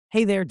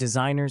Hey there,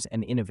 designers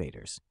and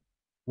innovators.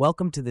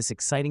 Welcome to this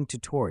exciting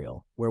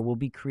tutorial where we'll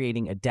be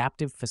creating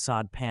adaptive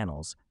facade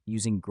panels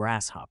using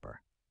Grasshopper.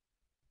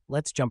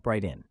 Let's jump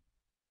right in.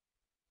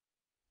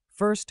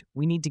 First,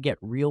 we need to get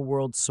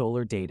real-world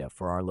solar data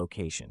for our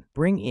location.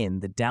 Bring in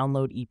the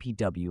Download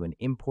EPW and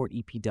Import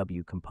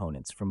EPW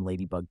components from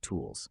Ladybug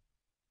Tools.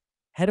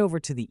 Head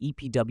over to the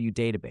EPW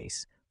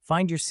database,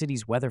 find your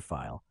city's weather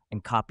file,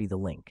 and copy the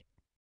link.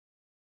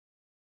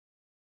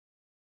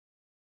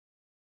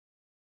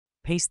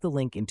 Paste the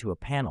link into a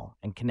panel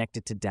and connect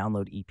it to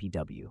Download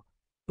EPW.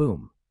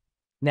 Boom.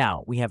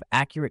 Now, we have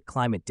accurate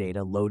climate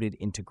data loaded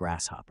into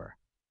Grasshopper.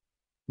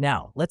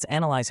 Now, let's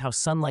analyze how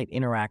sunlight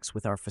interacts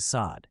with our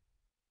facade.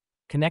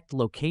 Connect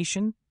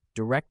location,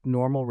 direct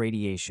normal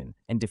radiation,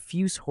 and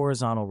diffuse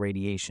horizontal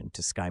radiation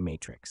to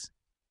SkyMatrix.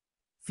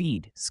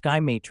 Feed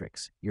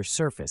SkyMatrix, your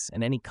surface,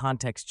 and any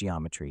context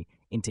geometry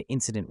into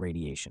incident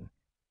radiation.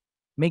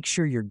 Make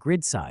sure your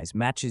grid size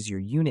matches your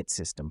unit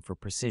system for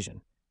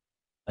precision.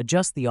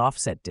 Adjust the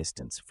offset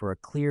distance for a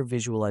clear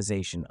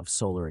visualization of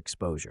solar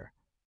exposure.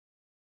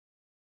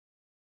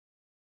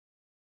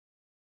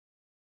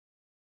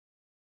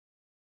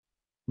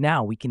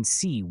 Now we can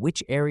see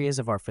which areas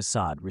of our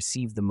facade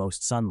receive the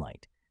most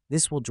sunlight.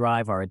 This will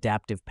drive our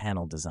adaptive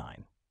panel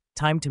design.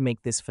 Time to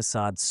make this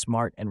facade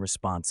smart and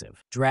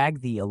responsive.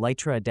 Drag the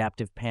Elytra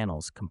Adaptive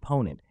Panels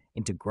component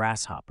into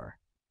Grasshopper.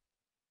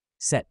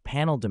 Set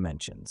panel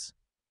dimensions,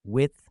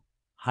 width,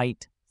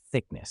 height,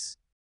 thickness.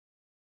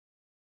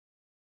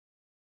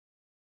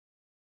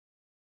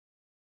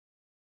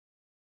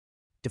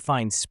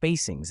 Define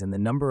spacings and the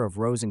number of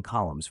rows and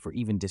columns for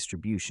even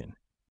distribution.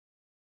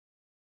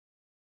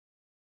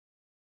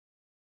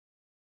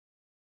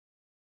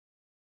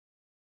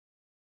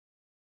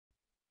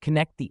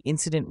 Connect the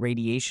incident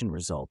radiation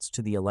results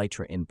to the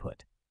Elytra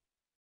input.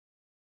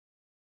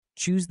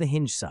 Choose the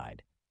hinge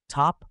side,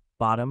 top,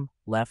 bottom,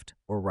 left,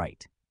 or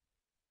right.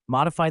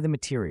 Modify the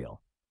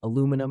material,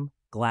 aluminum,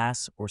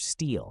 glass, or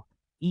steel.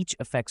 Each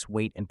affects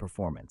weight and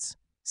performance.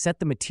 Set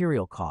the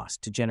material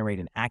cost to generate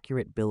an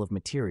accurate bill of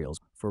materials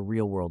for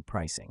real-world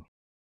pricing.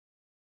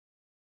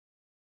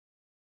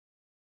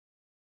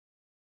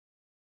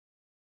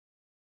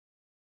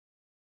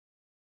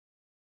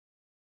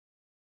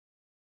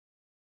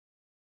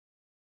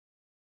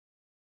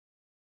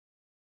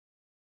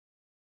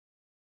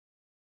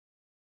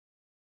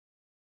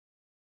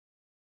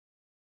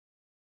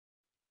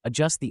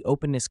 Adjust the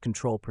openness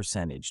control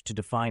percentage to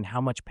define how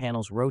much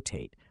panels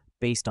rotate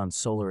based on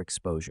solar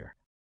exposure.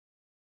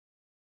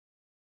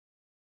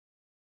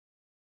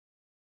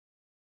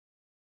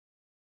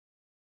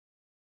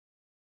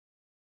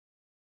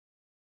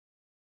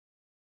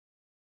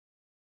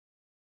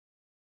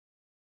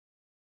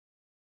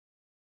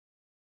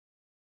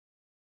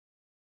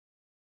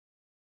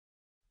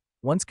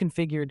 Once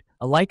configured,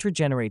 Elytra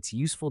generates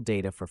useful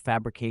data for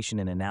fabrication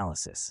and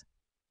analysis.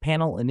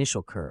 Panel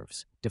initial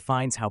curves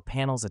defines how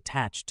panels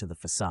attach to the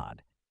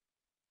facade.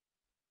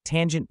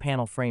 Tangent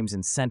panel frames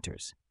and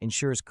centers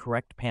ensures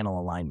correct panel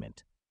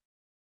alignment.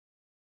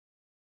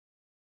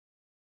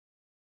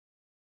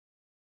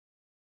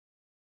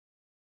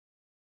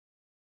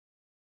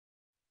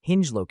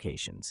 Hinge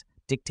locations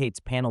dictates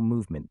panel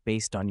movement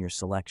based on your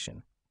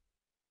selection.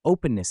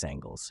 Openness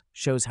angles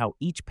shows how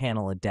each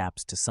panel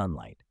adapts to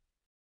sunlight.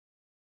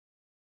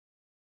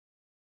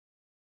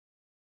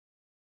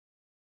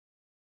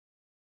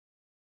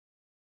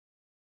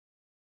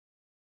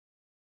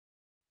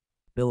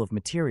 Bill of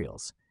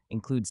materials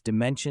includes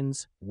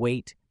dimensions,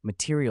 weight,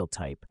 material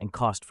type, and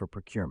cost for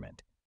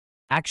procurement.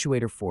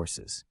 Actuator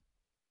forces.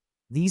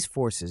 These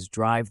forces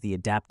drive the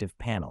adaptive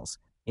panels,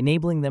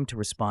 enabling them to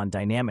respond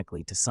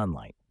dynamically to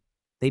sunlight.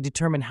 They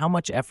determine how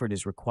much effort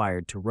is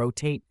required to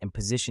rotate and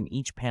position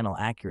each panel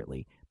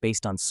accurately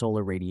based on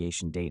solar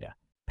radiation data.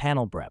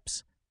 Panel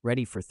breps,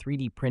 ready for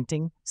 3D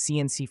printing,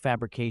 CNC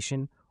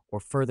fabrication, or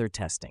further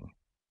testing.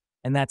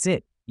 And that's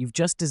it. You've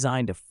just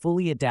designed a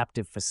fully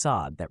adaptive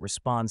facade that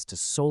responds to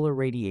solar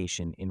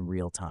radiation in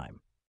real time.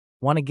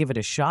 Want to give it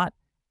a shot?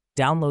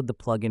 Download the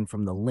plugin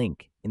from the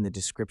link in the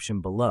description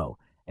below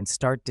and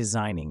start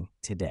designing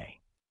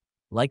today.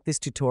 Like this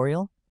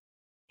tutorial?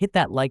 Hit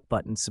that like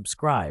button,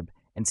 subscribe,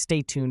 and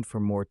stay tuned for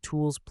more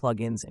tools,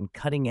 plugins, and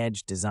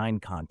cutting-edge design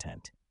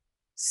content.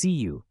 See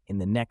you in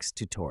the next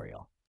tutorial.